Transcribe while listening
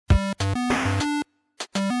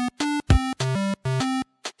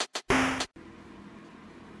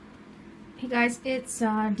Guys, it's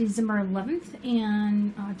December 11th,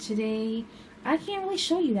 and today I can't really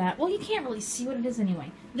show you that. Well, you can't really see what it is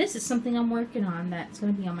anyway. This is something I'm working on that's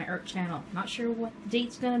going to be on my art channel. Not sure what the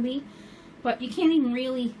date's going to be, but you can't even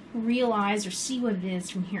really realize or see what it is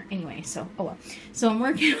from here anyway, so oh well. So I'm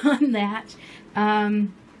working on that.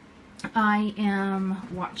 I am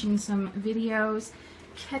watching some videos,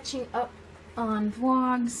 catching up on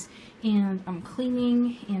vlogs, and I'm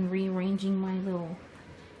cleaning and rearranging my little...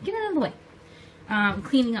 Get out of the way.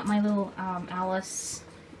 Cleaning up my little Alice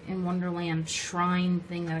in Wonderland shrine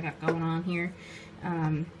thing that I got going on here.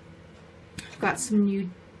 I've got some new,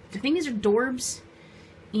 I think these are Dorbs,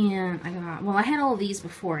 and I had all of these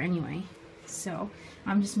before anyway, so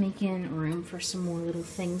I'm just making room for some more little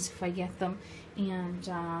things if I get them,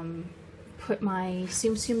 and put my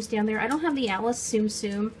Tsum Tsums down there. I don't have the Alice Tsum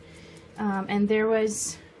Tsum, and there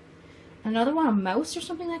was another one, a mouse or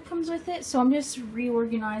something that comes with it, so I'm just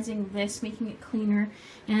reorganizing this, making it cleaner,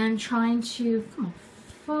 and trying to, come on,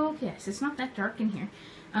 focus, it's not that dark in here.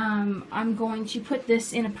 I'm going to put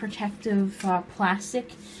this in a protective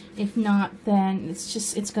plastic. If not, then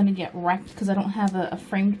it's going to get wrecked because I don't have a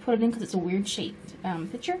frame to put it in because it's a weird shaped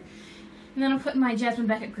picture. And then I'll put my Jasmine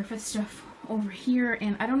Beckett Griffith stuff over here,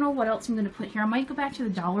 and I don't know what else I'm going to put here. I might go back to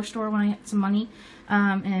the dollar store when I get some money,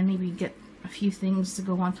 and maybe get a few things to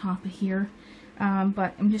go on top of here,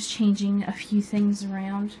 but I'm just changing a few things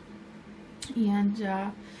around, and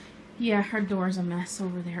yeah, her door's a mess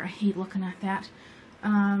over there. I hate looking at that,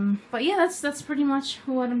 but yeah, that's pretty much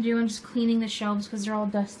what I'm doing, just cleaning the shelves because they're all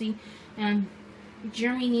dusty, and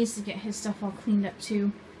Jeremy needs to get his stuff all cleaned up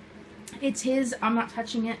too. It's his, I'm not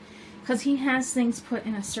touching it because he has things put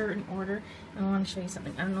in a certain order. I want to show you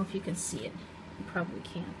something. I don't know if you can see it. You probably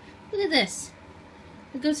can. Look at this.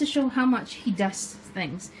 It goes to show how much he dusts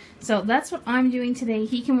things. So that's what I'm doing today.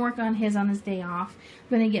 He can work on his day off.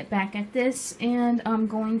 I'm going to get back at this, and I'm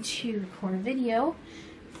going to record a video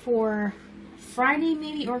for Friday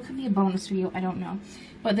maybe, or it could be a bonus video, I don't know.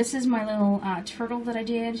 But this is my little turtle that I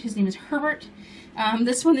did. His name is Herbert.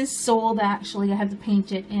 This one is sold actually. I had to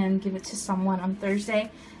paint it and give it to someone on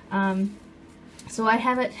Thursday. So I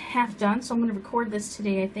have it half done, so I'm going to record this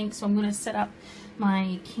today, I think. So I'm going to set up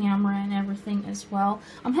my camera and everything as well.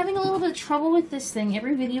 I'm having a little bit of trouble with this thing.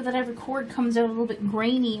 Every video that I record comes out a little bit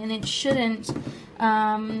grainy, and it shouldn't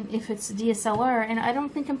if it's DSLR, and I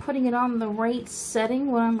don't think I'm putting it on the right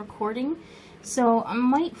setting when I'm recording. So I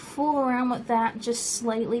might fool around with that just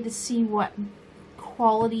slightly to see what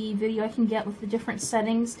quality video I can get with the different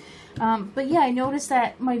settings. But yeah, I noticed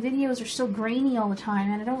that my videos are still grainy all the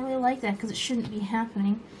time, and I don't really like that because it shouldn't be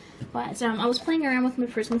happening. But I was playing around with my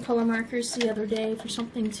Prismacolor markers the other day for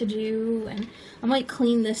something to do, and I might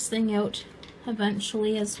clean this thing out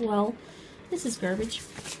eventually as well. This is garbage.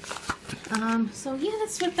 So yeah,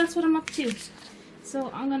 that's what I'm up to.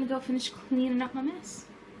 So I'm gonna go finish cleaning up my mess.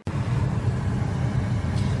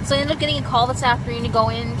 So I ended up getting a call this afternoon to go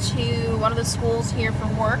into one of the schools here for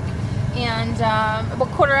work, and about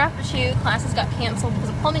 2:15, classes got canceled because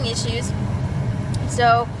of plumbing issues.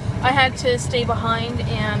 So I had to stay behind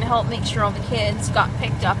and help make sure all the kids got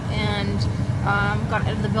picked up and got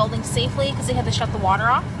out of the building safely because they had to shut the water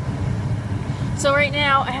off. So right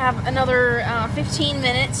now I have another 15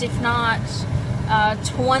 minutes, if not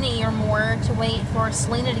 20 or more, to wait for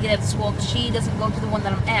Selena to get out of school because she doesn't go to the one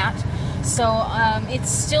that I'm at. So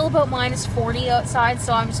it's still about -40 outside,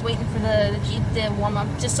 so I'm just waiting for the Jeep to warm up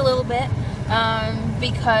just a little bit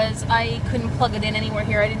because I couldn't plug it in anywhere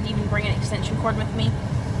here. I didn't even bring an extension cord with me.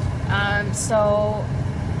 So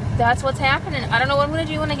that's what's happening. I don't know what I'm going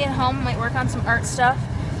to do when I get home. I might work on some art stuff.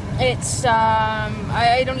 It's,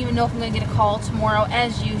 I don't even know if I'm going to get a call tomorrow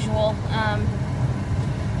as usual.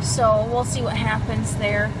 So we'll see what happens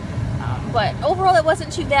there. But overall it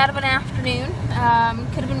wasn't too bad of an afternoon.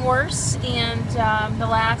 Could have been worse, and the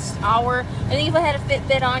last hour, I think if I had a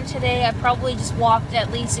Fitbit on today, I probably just walked at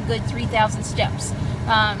least a good 3,000 steps.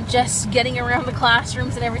 Just getting around the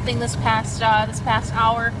classrooms and everything this past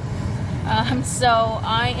hour. So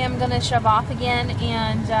I am going to shove off again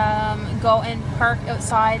and go and park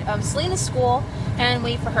outside of Selena's school and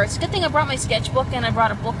wait for her. It's a good thing I brought my sketchbook, and I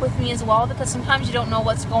brought a book with me as well, because sometimes you don't know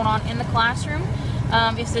what's going on in the classroom.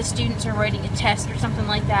 If the students are writing a test or something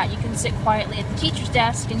like that, you can sit quietly at the teacher's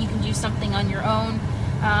desk and you can do something on your own,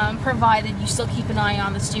 provided you still keep an eye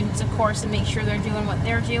on the students, of course, and make sure they're doing what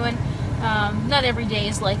they're doing. Not every day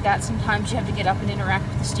is like that. Sometimes you have to get up and interact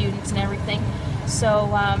with the students and everything. So,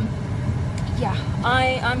 yeah,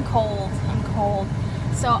 I'm cold. I'm cold.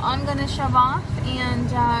 So I'm going to shove off and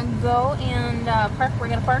go and park. We're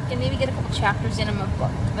going to park and maybe get a couple chapters in my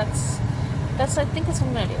book. I think that's what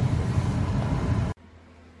I'm going to do.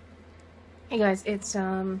 Hey guys, it's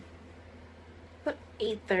about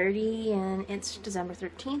 8:30 and it's December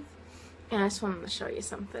 13th, and I just wanted to show you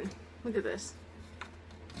something. Look at this.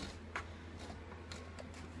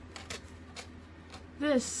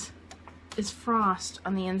 This is frost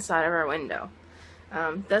on the inside of our window.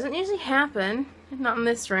 Doesn't usually happen, not in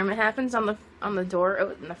this room. It happens on the door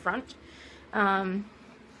out in the front.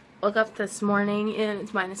 Woke up this morning and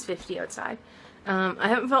it's minus 50 outside. I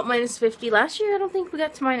haven't felt minus 50. Last year I don't think we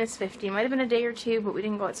got to minus 50. It might have been a day or two, but we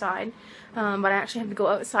didn't go outside. But I actually had to go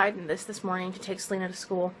outside in this morning to take Selena to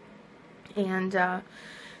school. And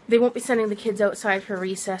they won't be sending the kids outside for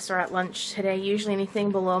recess or at lunch today. Usually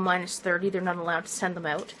anything below minus 30, they're not allowed to send them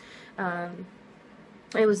out.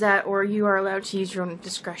 It was that, or you are allowed to use your own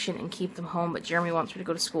discretion and keep them home, but Jeremy wants her to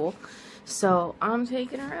go to school. So I'm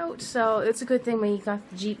taking her out. So it's a good thing we got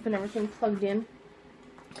the Jeep and everything plugged in,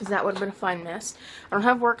 because that would have been a fine mess. I don't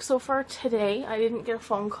have work so far today. I didn't get a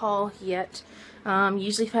phone call yet.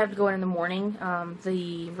 Usually if I have to go in the morning,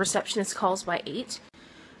 the receptionist calls by 8.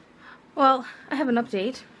 Well, I have an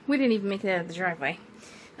update. We didn't even make it out of the driveway.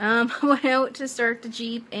 I went out to start the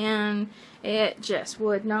Jeep and it just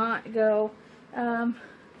would not go.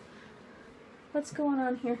 What's going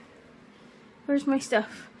on here? Where's my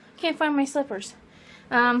stuff? Can't find my slippers.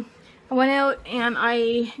 I went out and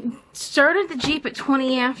I started the Jeep at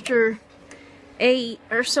 20 after 8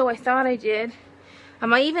 or so. I thought I did.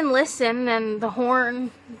 I even listened, and the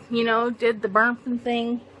horn, you know, did the burping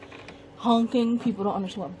thing. Honking. People don't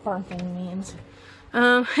understand what burping means.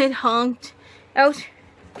 It honked out.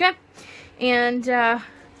 Okay. And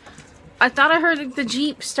I thought I heard the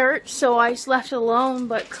Jeep start, so I just left it alone.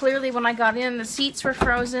 But clearly when I got in, the seats were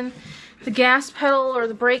frozen. The gas pedal or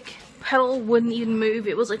the brake pedal wouldn't even move.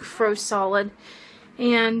 It was like froze solid.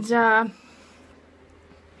 And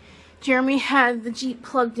Jeremy had the Jeep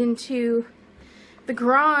plugged into the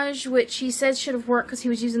garage, which he said should have worked because he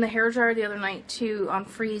was using the hairdryer the other night to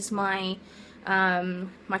unfreeze my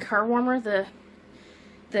my car warmer, the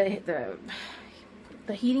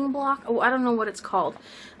heating block. Oh, I don't know what it's called.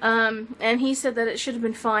 And he said that it should have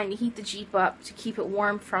been fine to heat the Jeep up to keep it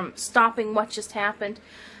warm from stopping what just happened.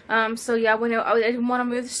 So yeah, I didn't want to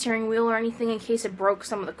move the steering wheel or anything in case it broke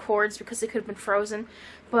some of the cords because they could have been frozen.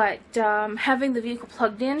 But having the vehicle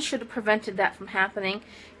plugged in should have prevented that from happening,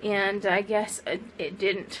 and I guess it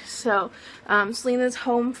didn't. So Selena's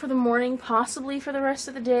home for the morning, possibly for the rest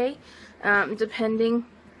of the day, depending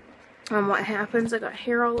on what happens. I got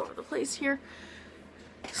hair all over the place here.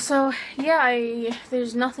 So yeah,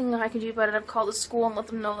 there's nothing that I can do about it. I've called the school and let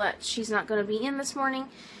them know that she's not going to be in this morning.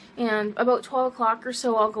 And about 12 o'clock or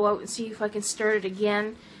so, I'll go out and see if I can start it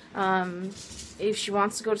again. If she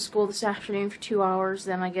wants to go to school this afternoon for 2 hours,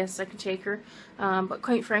 then I guess I can take her. But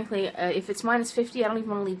quite frankly, if it's minus 50, I don't even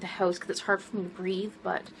want to leave the house because it's hard for me to breathe.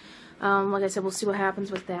 But like I said, we'll see what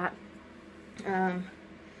happens with that.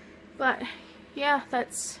 But yeah,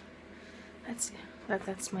 that's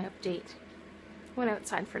my update. Went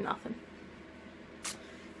outside for nothing.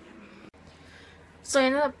 So I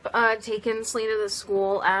ended up taking Selena to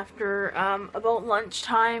school after about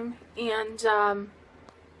lunchtime, and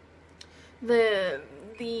the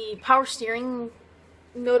power steering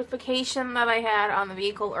notification that I had on the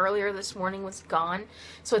vehicle earlier this morning was gone.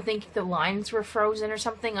 So I think the lines were frozen or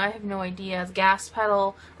something. I have no idea. The gas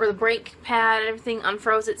pedal or the brake pad, everything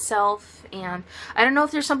unfroze itself, and I don't know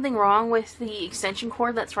if there's something wrong with the extension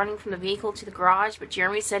cord that's running from the vehicle to the garage, but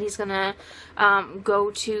Jeremy said he's gonna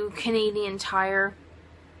go to Canadian Tire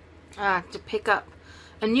to pick up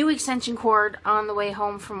a new extension cord on the way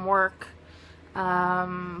home from work.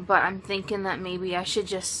 But I'm thinking that maybe I should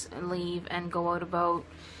just leave and go out about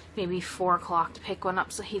maybe 4 o'clock to pick one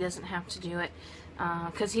up so he doesn't have to do it.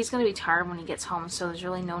 Because he's going to be tired when he gets home, so there's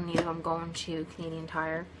really no need of him going to Canadian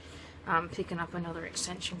Tire picking up another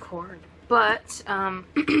extension cord. But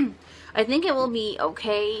I think it will be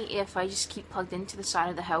okay if I just keep plugged into the side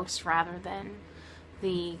of the house rather than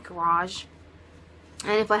the garage.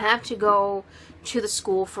 And if I have to go to the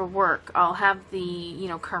school for work, I'll have the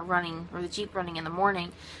car running, or the Jeep running in the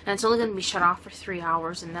morning, and it's only going to be shut off for 3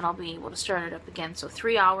 hours, and then I'll be able to start it up again. So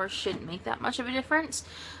 3 hours shouldn't make that much of a difference.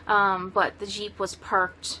 But the Jeep was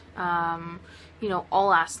parked, all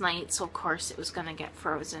last night, so of course it was going to get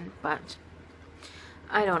frozen. But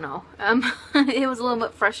I don't know. It was a little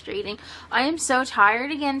bit frustrating. I am so tired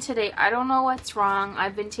again today. I don't know what's wrong.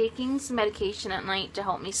 I've been taking some medication at night to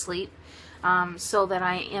help me sleep. So that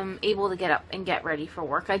I am able to get up and get ready for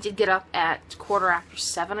work. I did get up at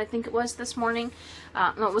 7:15, I think it was, this morning.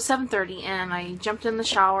 No, it was 7:30, and I jumped in the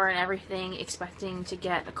shower and everything, expecting to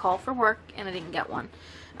get a call for work, and I didn't get one.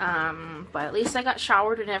 But at least I got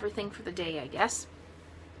showered and everything for the day, I guess.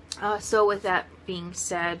 So with that being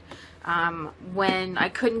said, when I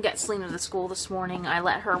couldn't get Selena to school this morning, I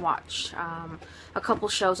let her watch a couple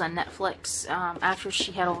shows on Netflix after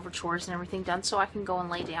she had all her chores and everything done, so I can go and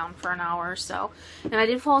lay down for an hour or so. And I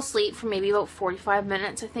did fall asleep for maybe about 45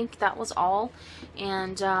 minutes. I think that was all.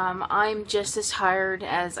 And I'm just as tired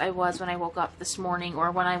as I was when I woke up this morning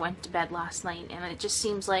or when I went to bed last night. And it just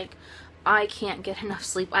seems like I can't get enough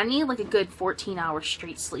sleep. I need like a good 14 hours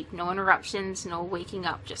straight sleep. No interruptions, no waking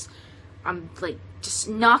up. Just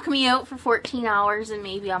knock me out for 14 hours and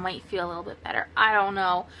maybe I might feel a little bit better. I don't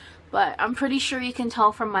know. But I'm pretty sure you can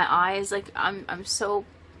tell from my eyes, like I'm so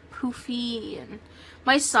poofy and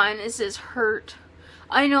my sinuses hurt.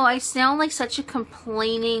 I know I sound like such a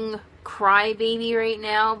complaining crybaby right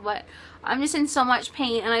now, but I'm just in so much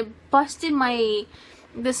pain, and I busted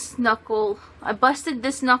this knuckle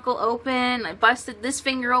open. I busted this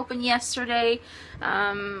finger open yesterday.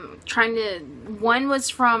 One was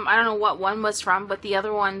from, I don't know what one was from, but the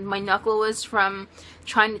other one, my knuckle was from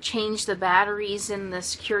trying to change the batteries in the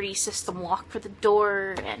security system lock for the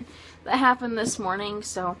door, and that happened this morning,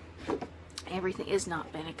 so everything has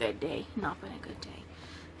not been a good day.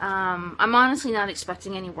 I'm honestly not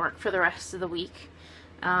expecting any work for the rest of the week.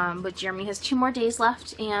 But Jeremy has 2 more days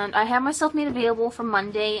left, and I have myself made available for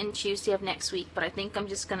Monday and Tuesday of next week, but I think I'm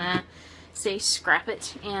just gonna say scrap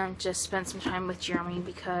it and just spend some time with Jeremy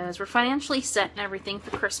because we're financially set and everything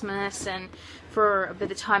for Christmas and for a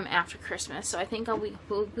bit of time after Christmas, so I think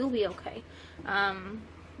we'll be okay.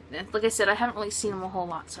 Like I said, I haven't really seen him a whole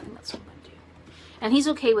lot, so I think that's what I'm gonna do. And he's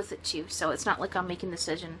okay with it too, so it's not like I'm making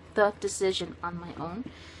the decision on my own.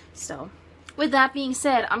 So with that being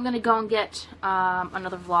said, I'm going to go and get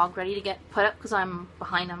another vlog ready to get put up because I'm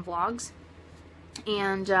behind on vlogs.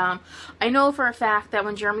 And I know for a fact that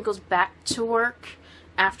when Jeremy goes back to work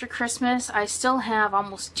after Christmas, I still have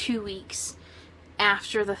almost 2 weeks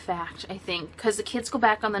after the fact, I think. Because the kids go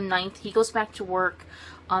back on the 9th. He goes back to work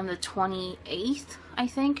on the 28th, I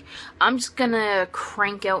think. I'm just gonna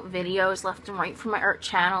crank out videos left and right for my art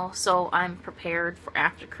channel so I'm prepared for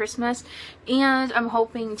after Christmas, and I'm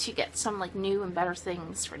hoping to get some like new and better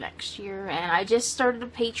things for next year. And I just started a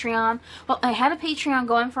Patreon. Well, I had a Patreon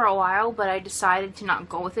going for a while, but I decided to not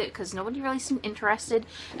go with it because nobody really seemed interested,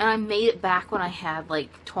 and I made it back when I had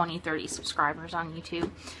like 20-30 subscribers on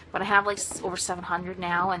YouTube, but I have like over 700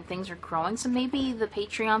 now and things are growing, so maybe the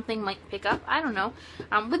Patreon thing might pick up. I don't know.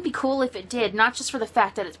 Would be cool if it did, not just for the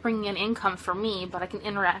fact that it's bringing in income for me, but I can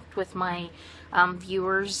interact with my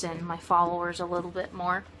viewers and my followers a little bit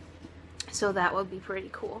more. So that would be pretty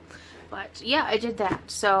cool. But yeah, I did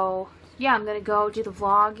that. So yeah, I'm gonna go do the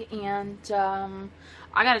vlog, and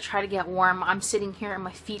I gotta try to get warm. I'm sitting here and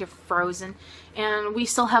my feet are frozen, and we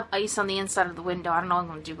still have ice on the inside of the window. I don't know what I'm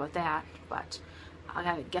gonna do about that, but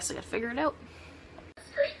I guess I gotta figure it out.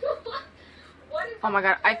 Oh my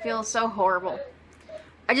god, I feel so horrible.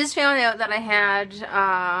 I just found out that I had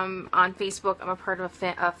on Facebook, I'm a part of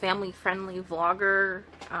a family-friendly vlogger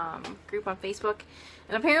group on Facebook,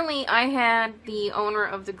 and apparently I had the owner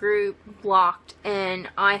of the group blocked, and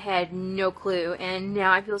I had no clue, and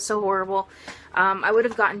now I feel so horrible. I would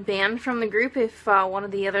have gotten banned from the group if one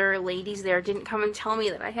of the other ladies there didn't come and tell me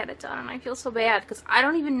that I had it done, and I feel so bad because I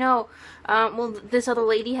don't even know. Well, this other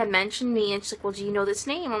lady had mentioned me, and she's like, well, do you know this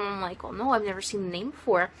name? And I'm like, well, no, I've never seen the name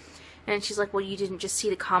before. And she's like, well, you didn't just see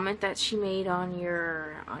the comment that she made on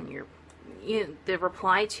your the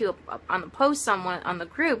reply to on the post on the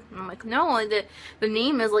group. And I'm like, no, the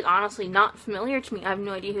name is like honestly not familiar to me. I have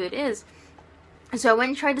no idea who it is. So I went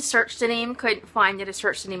and tried to search the name, couldn't find it. I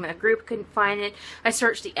searched the name of the group, couldn't find it. I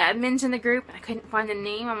searched the admins in the group, and I couldn't find the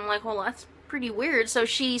name. I'm like, well, that's pretty weird. So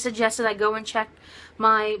she suggested I go and check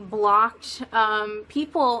my blocked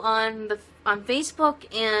people on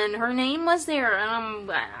Facebook, and her name was there.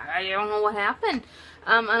 I don't know what happened.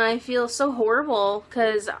 And I feel so horrible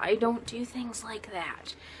because I don't do things like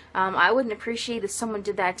that. I wouldn't appreciate if someone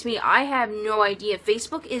did that to me. I have no idea.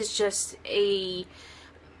 Facebook is just a...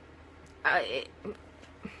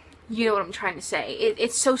 you know what I'm trying to say.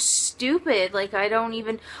 It's so stupid. Like,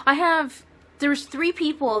 there's 3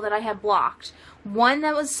 people that I have blocked. One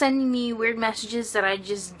that was sending me weird messages that I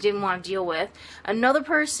just didn't want to deal with. Another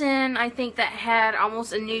person, I think, that had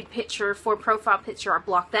almost a nude picture for profile picture. I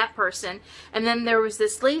blocked that person. And then there was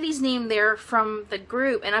this lady's name there from the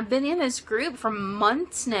group. And I've been in this group for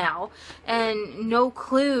months now. And no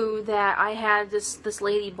clue that I had this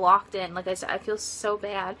lady blocked in. Like I said, I feel so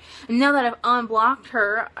bad. And now that I've unblocked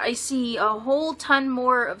her, I see a whole ton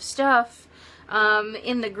more of stuff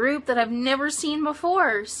in the group that I've never seen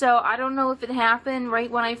before. So I don't know if it happened right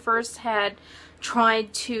when I first had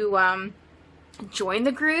tried to join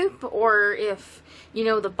the group, or if, you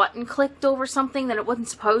know, the button clicked over something that it wasn't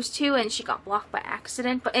supposed to and she got blocked by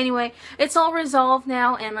accident. But anyway, it's all resolved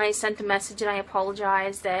now, and I sent a message and I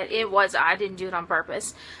apologize that I didn't do it on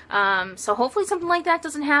purpose. So hopefully something like that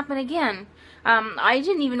doesn't happen again. I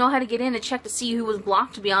didn't even know how to get in to check to see who was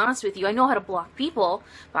blocked, to be honest with you. I know how to block people,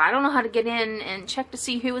 but I don't know how to get in and check to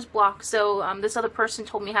see who was blocked. So this other person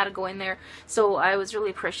told me how to go in there, so I was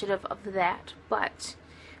really appreciative of that. But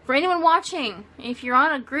for anyone watching, if you're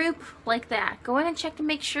on a group like that, go in and check to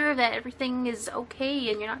make sure that everything is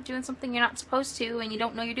okay and you're not doing something you're not supposed to and you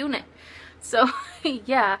don't know you're doing it. So,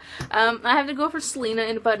 yeah, I have to go for Selena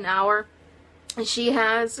in about an hour. And she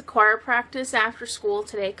has choir practice after school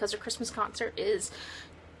today because her Christmas concert is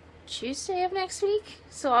Tuesday of next week.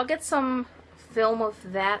 So I'll get some film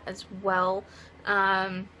of that as well.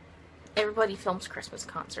 Everybody films Christmas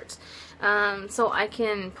concerts. So I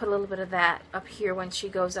can put a little bit of that up here when she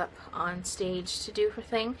goes up on stage to do her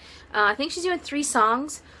thing. I think she's doing 3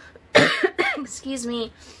 songs. Excuse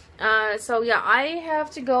me. So yeah, I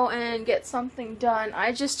have to go and get something done.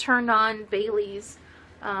 I just turned on Bailey's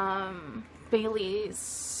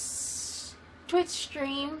Twitch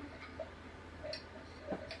stream,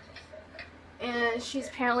 and she's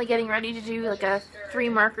apparently getting ready to do like a 3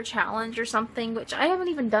 marker challenge or something, which I haven't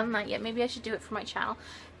even done that yet. Maybe I should do it for my channel.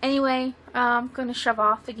 Anyway, I'm gonna shove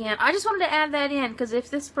off again. I just wanted to add that in because if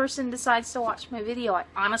this person decides to watch my video, I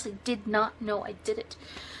honestly did not know I did it.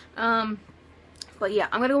 But yeah,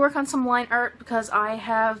 I'm gonna go work on some line art because I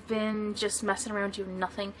have been just messing around doing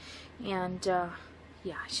nothing, and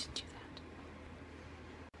yeah, I should do that.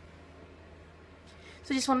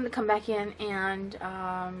 So I just wanted to come back in and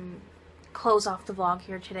close off the vlog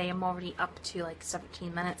here today. I'm already up to like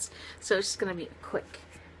 17 minutes, so it's just gonna be a quick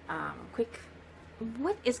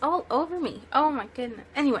what is all over me? Oh my goodness.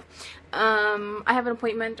 Anyway, I have an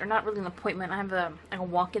appointment, or not really an appointment, I have a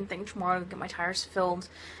walk-in thing tomorrow to get my tires filled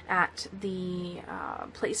at the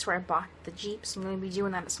place where I bought the Jeep, so I'm going to be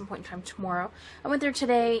doing that at some point in time tomorrow. I went there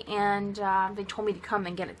today, and they told me to come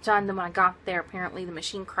and get it done. Then when I got there, apparently the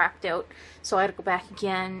machine crapped out, so I had to go back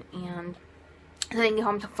again, and I didn't get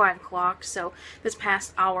home till 5 o'clock, so this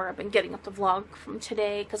past hour I've been getting up the vlog from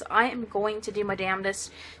today because I am going to do my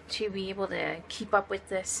damnedest to be able to keep up with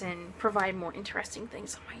this and provide more interesting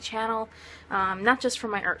things on my channel. Not just for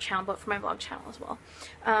my art channel, but for my vlog channel as well.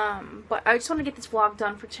 But I just want to get this vlog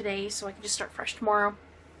done for today so I can just start fresh tomorrow.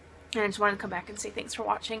 And I just wanted to come back and say thanks for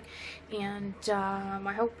watching. And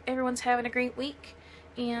I hope everyone's having a great week.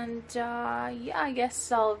 And yeah, I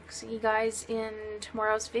guess I'll see you guys in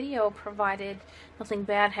tomorrow's video, provided nothing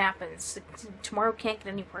bad happens. Tomorrow can't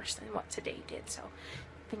get any worse than what today did, so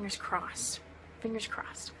fingers crossed. Fingers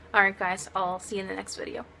crossed. Alright guys, I'll see you in the next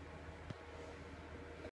video.